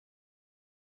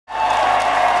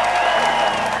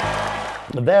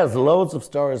There's loads of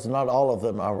stories, not all of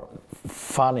them are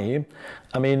funny.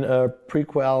 I mean,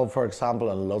 Prequel, for example,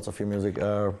 and loads of your music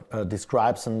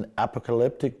describes an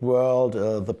apocalyptic world.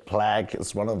 The plague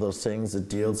is one of those things it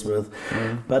deals with.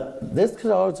 But this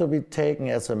could also be taken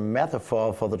as a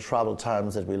metaphor for the troubled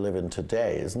times that we live in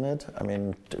today, isn't it? I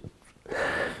mean,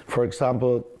 for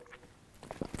example,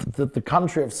 the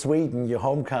country of Sweden, your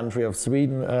home country of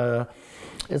Sweden,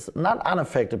 is not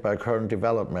unaffected by current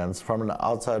developments. From an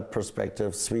outside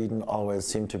perspective, Sweden always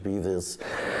seemed to be this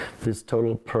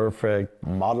total perfect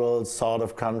model sort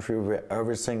of country where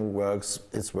everything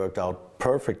is worked out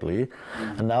perfectly.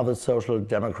 And now the Social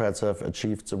Democrats have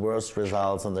achieved the worst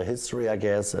results in the history, I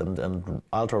guess, and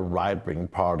ultra right-wing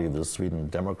party, the Sweden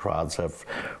Democrats, have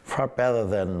far better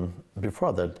than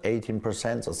before, that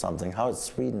 18% or something. How is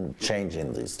Sweden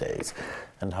changing these days?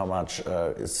 And how much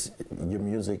is your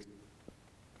music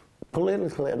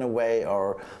political in a way,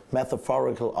 or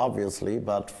metaphorical, obviously,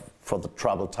 but for the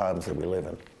troubled times that we live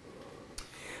in?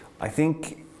 I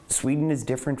think Sweden is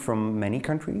different from many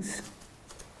countries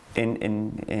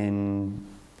in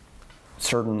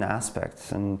certain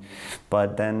aspects,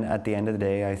 but then at the end of the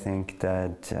day, I think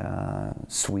that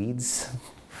Swedes,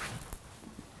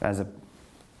 as a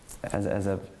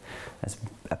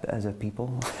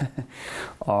people,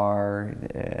 are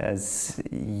as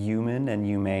human and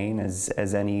humane as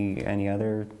any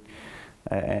other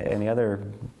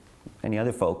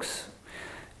folks,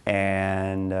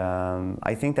 and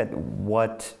I think that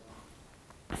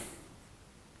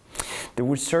there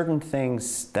were certain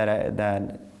things that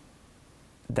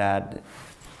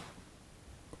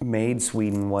made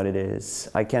Sweden what it is.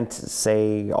 I can't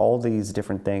say all these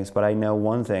different things, but I know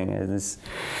one thing is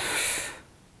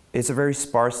it's a very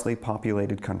sparsely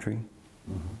populated country.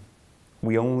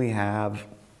 We only have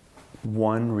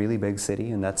one really big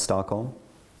city, and that's Stockholm.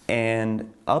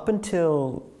 And up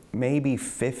until maybe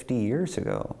 50 years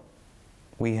ago,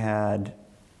 we had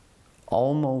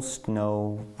almost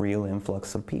no real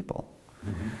influx of people.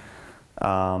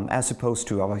 As opposed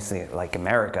to, obviously, like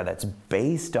America, that's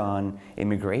based on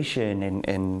immigration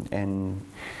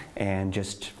and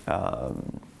just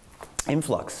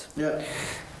influx. Yeah.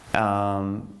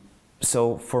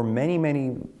 So for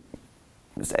many,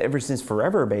 ever since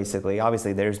forever, basically,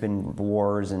 obviously there's been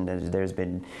wars and there's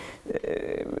been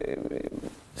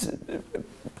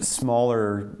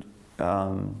smaller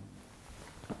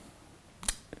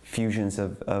fusions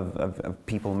of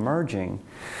people merging,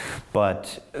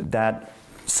 but that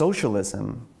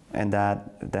socialism and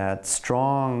that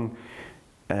strong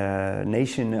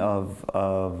nation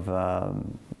of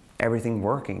everything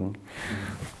working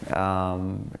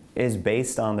is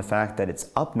based on the fact that it's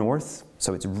up north,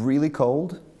 so it's really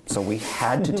cold, so we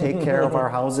had to take care of our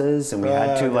houses, and we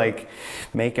had to like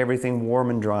make everything warm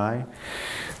and dry,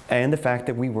 and the fact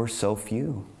that we were so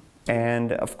few.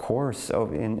 And of course,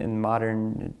 in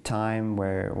modern time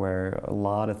where a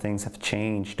lot of things have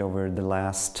changed over the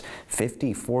last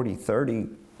 50, 40, 30,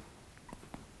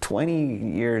 20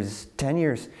 years, 10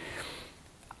 years,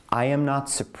 I am not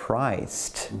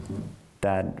surprised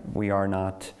that we are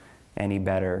not any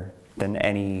better than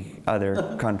any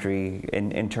other country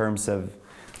in terms of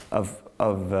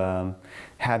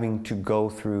having to go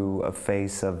through a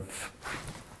phase of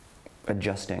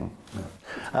adjusting.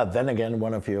 Then again,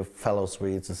 one of your fellow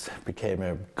Swedes became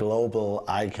a global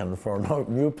icon for a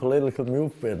new political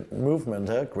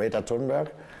movement, Greta Thunberg.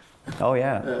 Oh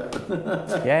yeah,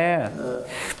 yeah.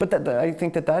 But I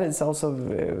think that is also,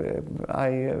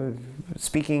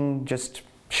 speaking, just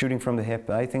shooting from the hip,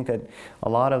 I think that a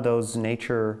lot of those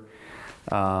nature,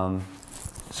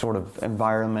 sort of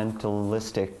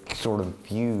environmentalistic sort of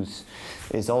views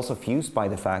is also fused by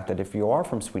the fact that if you are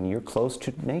from Sweden, you're close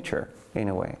to nature in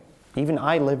a way. Even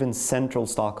I live in central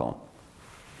Stockholm,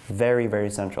 very, very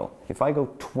central. If I go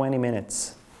 20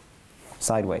 minutes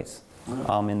sideways,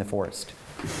 I'm in the forest.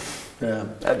 Yeah.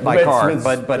 By car,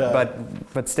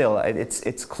 but still,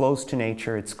 it's close to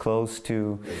nature. It's close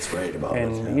to. It's great about it.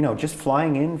 And you know, just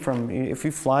flying in from, if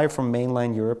you fly from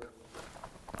mainland Europe,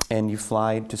 and you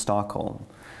fly to Stockholm,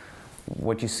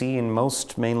 what you see in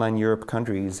most mainland Europe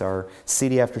countries are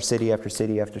city after city after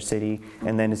city after city,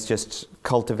 and then it's just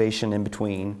cultivation in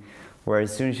between.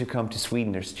 Whereas as soon as you come to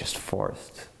Sweden, there's just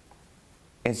forest.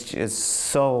 It's just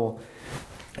so.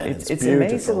 It's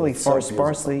amazingly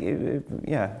sparsely,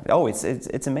 yeah. Oh,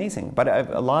 it's amazing. But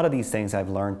a lot of these things I've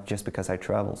learned just because I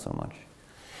travel so much.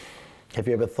 Have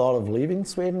you ever thought of leaving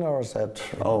Sweden, or is that?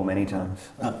 Oh, many times.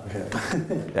 Oh, okay.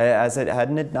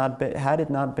 Had it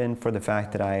not been for the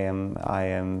fact that I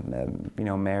am you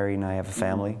know, married and I have a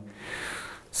family,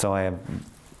 so I have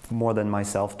more than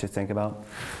myself to think about.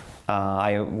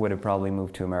 I would have probably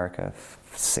moved to America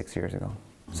 6 years ago,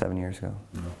 7 years ago.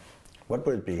 What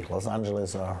would it be? Los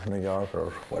Angeles or New York,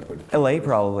 or what would it be? LA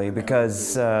probably,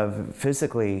 because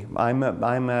physically, I'm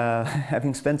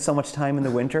having spent so much time in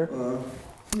the winter.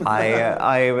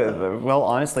 Well,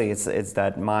 honestly, it's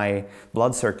that my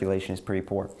blood circulation is pretty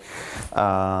poor,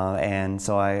 and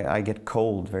so I get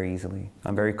cold very easily.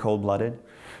 I'm very cold-blooded,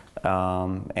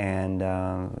 and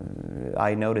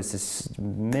I noticed this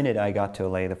minute I got to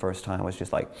LA the first time, I was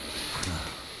just like,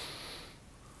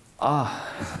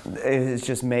 it's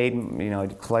just made,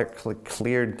 it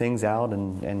cleared things out,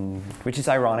 and which is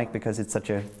ironic because it's such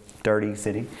a dirty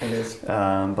city. It is.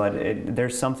 But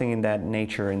there's something in that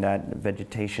nature, in that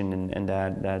vegetation, and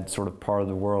that sort of part of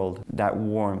the world, that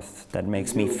warmth that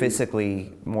makes me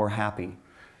physically more happy.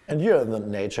 And you're in the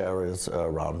nature areas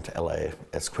around LA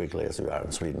as quickly as you are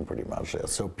in Sweden, pretty much.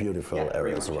 There's so beautiful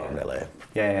areas around LA.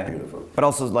 Yeah. Beautiful. But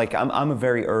also, like, I'm a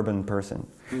very urban person.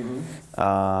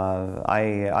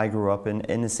 I grew up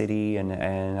in the city, and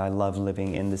I love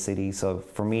living in the city. So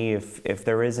for me, if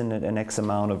there isn't an X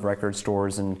amount of record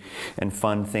stores and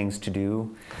fun things to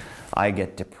do, I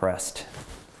get depressed.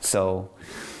 So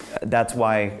that's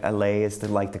why LA is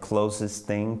the closest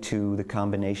thing to the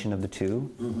combination of the two.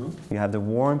 You have the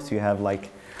warmth, you have like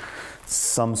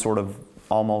some sort of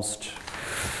almost,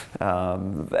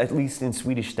 at least in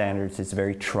Swedish standards, it's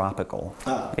very tropical.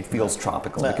 It feels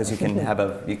tropical because you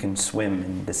can swim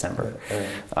in December.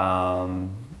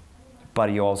 But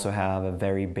you also have a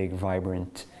very big,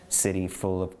 vibrant city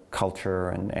full of culture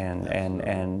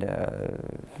and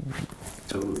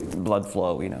blood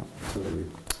flow,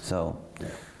 So.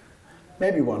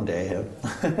 Maybe one day.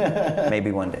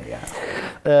 Maybe one day,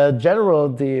 yeah. General,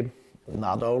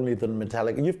 not only the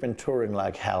Metallica, you've been touring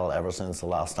like hell ever since the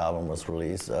last album was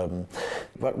released.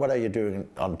 What are you doing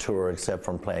on tour except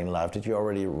from playing live? Did you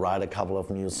already write a couple of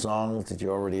new songs? Did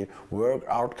you already work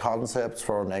out concepts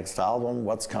for our next album?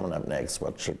 What's coming up next?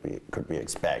 What could we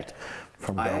expect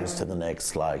from Ghost to the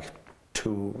next 1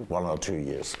 or 2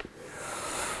 years?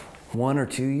 1 or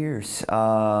 2 years.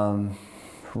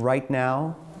 Right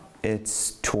now,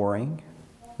 it's touring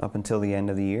up until the end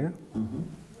of the year,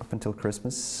 up until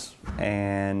Christmas,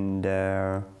 and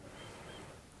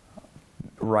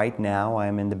right now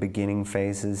I'm in the beginning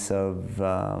phases of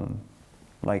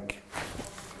like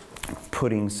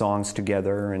putting songs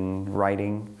together and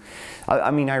writing.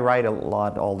 I mean, I write a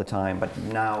lot all the time, but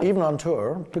now... Even on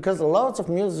tour? Because lots of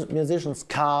musicians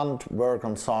can't work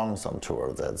on songs on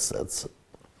tour. That's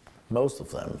most of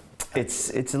them. It's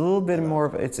a little bit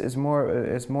more. It's more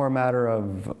a matter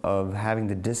of having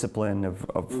the discipline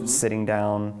of sitting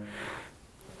down.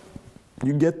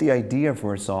 You get the idea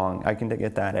for a song. I can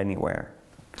get that anywhere.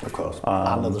 Of course.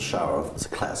 Under the shower, it's a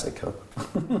classic. Huh?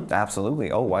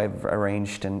 Absolutely. Oh, I've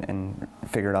arranged and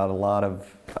figured out a lot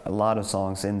of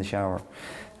songs in the shower.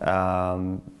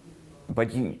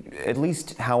 But at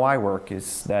least how I work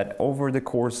is that over the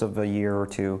course of a year or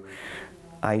two,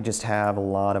 I just have a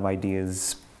lot of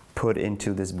ideas put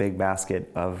into this big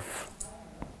basket of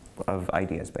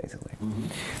ideas, basically.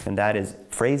 And that is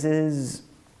phrases,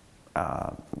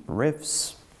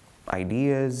 riffs,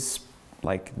 ideas,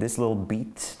 like this little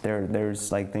beat,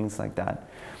 there's like things like that.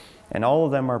 And all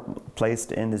of them are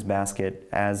placed in this basket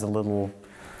as a little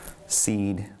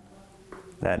seed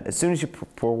that as soon as you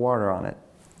pour water on it,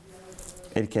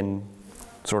 it can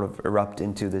sort of erupt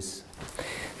into this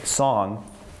song.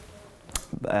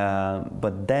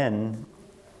 But then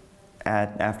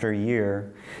after a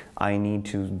year, I need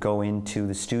to go into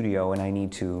the studio and I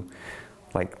need to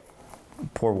like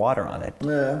pour water on it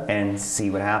and see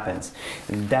what happens.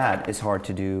 And that is hard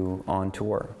to do on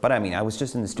tour. But I mean, I was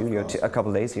just in the studio a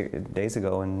couple of days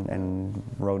ago and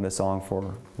wrote a song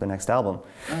for the next album.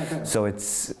 Okay. So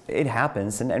it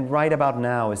happens, and right about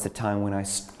now is the time when I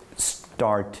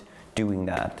start doing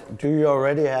that. Do you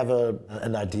already have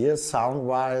an idea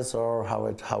sound-wise, or how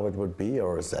it would be,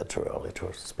 or is that too early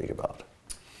to speak about?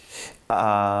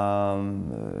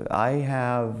 I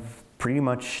have pretty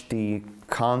much the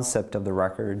concept of the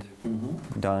record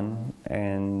done,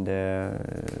 and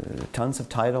tons of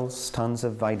titles, tons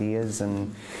of ideas,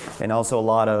 and also a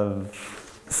lot of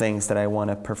things that I want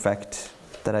to perfect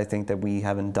that I think that we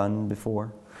haven't done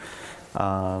before.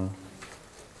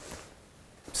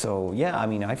 So yeah, I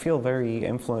mean, I feel very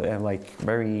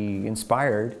very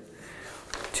inspired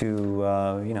to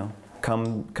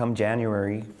come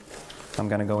January, I'm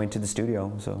gonna go into the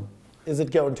studio. So. Is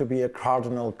it going to be a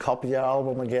Cardinal Copia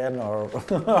album again, or?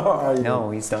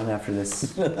 No, he's done after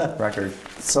this record.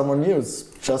 Someone new's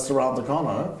just around the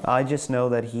corner. Huh? I just know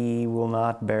that he will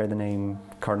not bear the name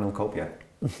Cardinal Copia.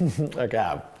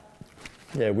 Okay.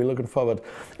 Yeah, we're looking forward.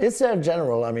 Is there a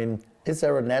general, I mean, is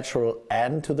there a natural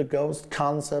end to the ghost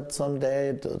concept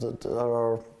someday?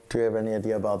 Or do you have any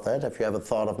idea about that? Have you ever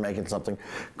thought of making something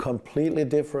completely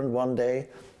different one day?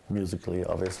 Musically,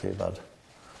 obviously, but...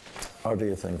 Or do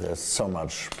you think there's so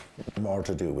much more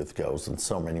to do with ghosts and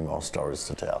so many more stories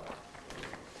to tell?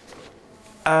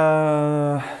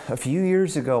 A few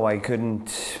years ago, I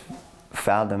couldn't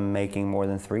fathom making more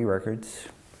than 3 records.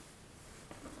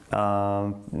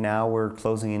 Now we're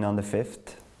closing in on the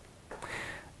 5th.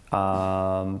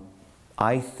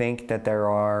 I think that there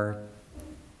are...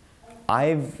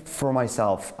 for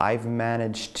myself, I've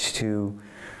managed to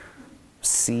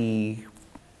see...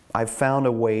 I've found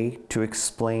a way to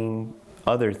explain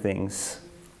other things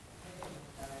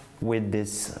with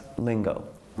this lingo.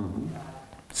 Mm-hmm.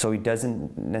 So it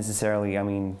doesn't necessarily, I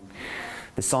mean,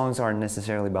 the songs aren't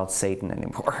necessarily about Satan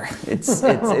anymore. It's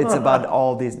about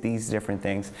all these different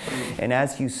things. And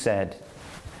as you said,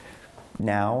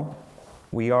 now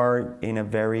we are in a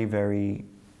very, very,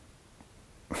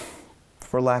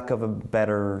 for lack of a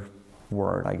better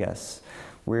word, I guess,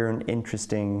 we are in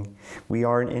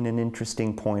an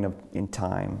interesting point in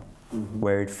time, mm-hmm.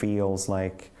 where it feels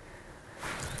like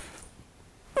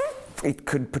it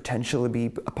could potentially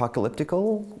be apocalyptic,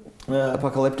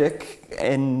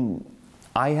 and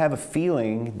I have a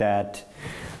feeling that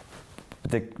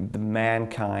the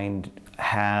mankind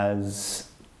has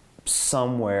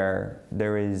somewhere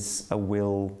there is a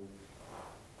will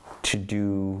to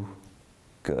do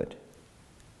good.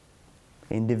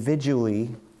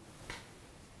 Individually,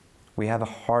 we have a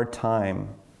hard time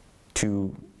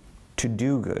to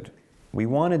do good. We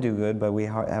want to do good, but we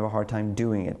have a hard time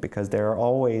doing it because there are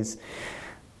always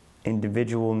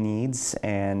individual needs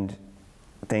and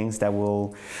things that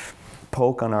will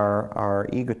poke on our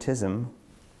egotism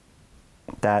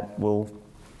that will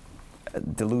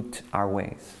dilute our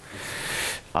ways.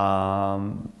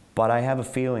 But I have a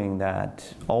feeling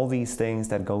that all these things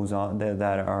that goes on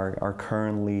that are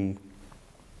currently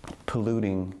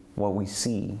polluting what we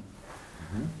see.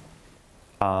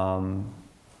 Mm-hmm.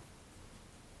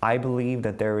 I believe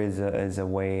that there is a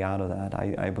way out of that.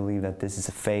 I believe that this is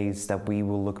a phase that we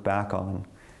will look back on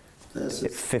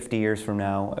 50 years from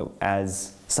now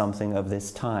as something of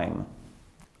this time.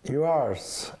 You are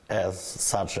as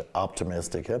such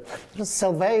optimistic.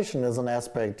 Salvation is an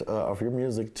aspect of your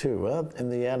music too. In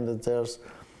the end, there's...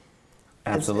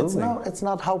 Absolutely. It's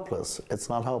not hopeless. It's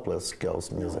not hopeless,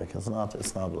 ghost music. It's not.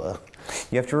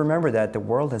 You have to remember that the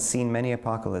world has seen many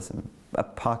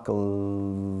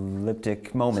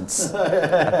apocalyptic moments.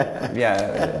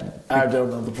 Yeah. I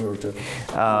don't know the word.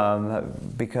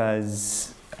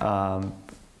 Because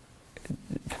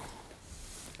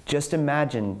just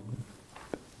imagine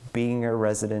being a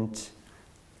resident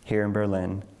here in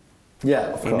Berlin. Yeah,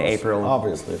 of course. In April,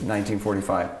 obviously,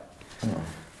 1945. Yeah.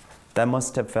 That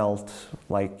must have felt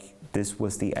like this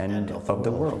was the end of the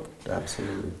world.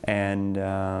 Absolutely. And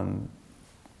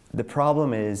the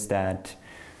problem is that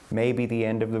maybe the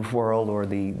end of the world or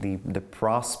the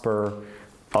prosper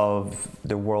of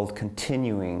the world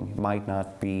continuing might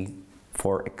not be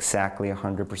for exactly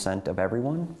 100% of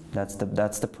everyone. That's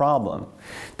the problem.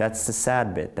 That's the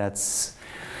sad bit.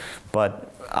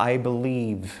 But I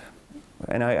believe,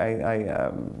 and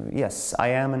yes, I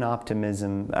am an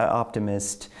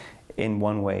optimist in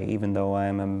one way, even though I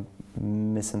am a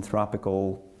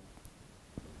misanthropical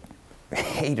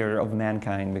hater of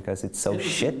mankind because it's so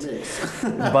shit.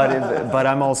 but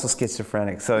I'm also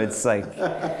schizophrenic, so it's like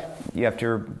you have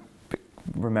to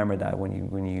remember that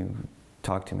when you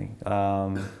talk to me.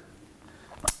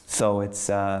 So it's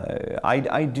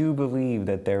I do believe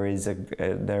that there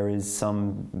is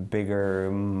some bigger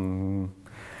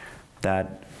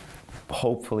that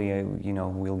hopefully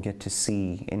we'll get to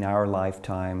see in our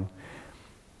lifetime.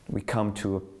 We come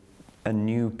to a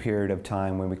new period of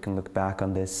time when we can look back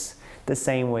on this the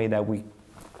same way that we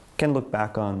can look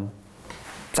back on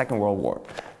Second World War.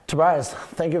 Tobias,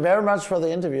 thank you very much for the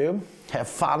interview. Have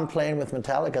fun playing with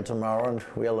Metallica tomorrow, and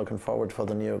we are looking forward for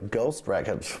the new Ghost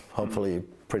record, hopefully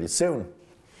pretty soon.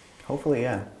 Hopefully,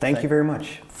 yeah. Thank you very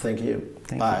much. Thank you.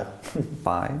 Bye.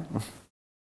 Bye.